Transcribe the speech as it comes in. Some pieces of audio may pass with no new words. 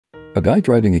A guy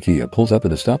driving a Kia pulls up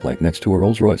at a stoplight next to a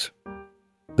Rolls Royce.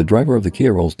 The driver of the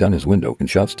Kia rolls down his window and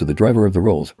shouts to the driver of the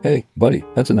Rolls, "Hey, buddy,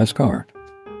 that's a nice car.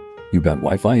 You got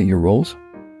Wi-Fi in your Rolls?"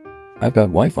 "I've got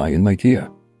Wi-Fi in my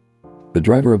Kia." The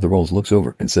driver of the Rolls looks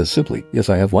over and says simply, "Yes,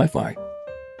 I have Wi-Fi."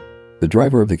 The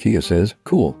driver of the Kia says,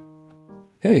 "Cool.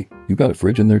 Hey, you got a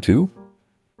fridge in there too?"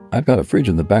 "I've got a fridge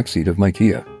in the back seat of my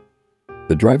Kia."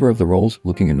 The driver of the Rolls,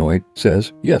 looking annoyed,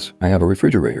 says, "Yes, I have a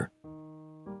refrigerator."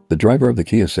 The driver of the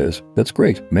Kia says, "That's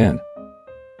great, man.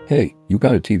 Hey, you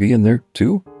got a TV in there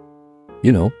too?"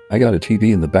 "You know, I got a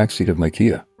TV in the back seat of my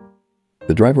Kia."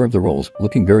 The driver of the Rolls,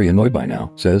 looking very annoyed by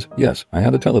now, says, "Yes, I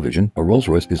have a television. A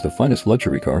Rolls-Royce is the finest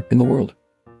luxury car in the world."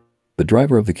 The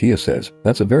driver of the Kia says,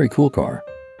 "That's a very cool car.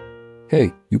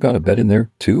 Hey, you got a bed in there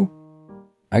too?"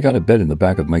 "I got a bed in the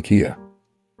back of my Kia."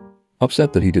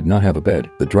 Upset that he did not have a bed,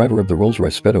 the driver of the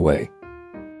Rolls-Royce sped away.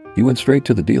 He went straight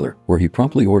to the dealer, where he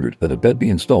promptly ordered that a bed be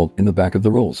installed in the back of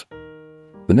the Rolls.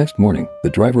 The next morning, the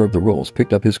driver of the Rolls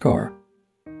picked up his car.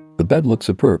 The bed looked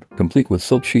superb, complete with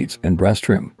silk sheets and brass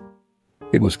trim.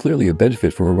 It was clearly a bed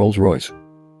fit for a Rolls-Royce.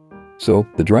 So,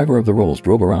 the driver of the Rolls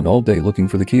drove around all day looking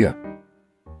for the Kia.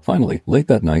 Finally, late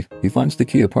that night, he finds the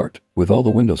Kia parked, with all the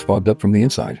windows fogged up from the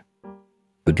inside.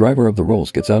 The driver of the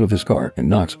Rolls gets out of his car and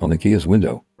knocks on the Kia's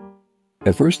window.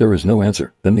 At first there is no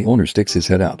answer, then the owner sticks his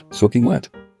head out, soaking wet.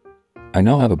 "I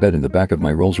now have a bed in the back of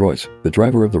my Rolls-Royce," the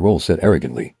driver of the Rolls said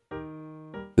arrogantly.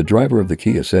 The driver of the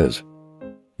Kia says,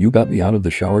 "You got me out of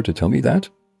the shower to tell me that?"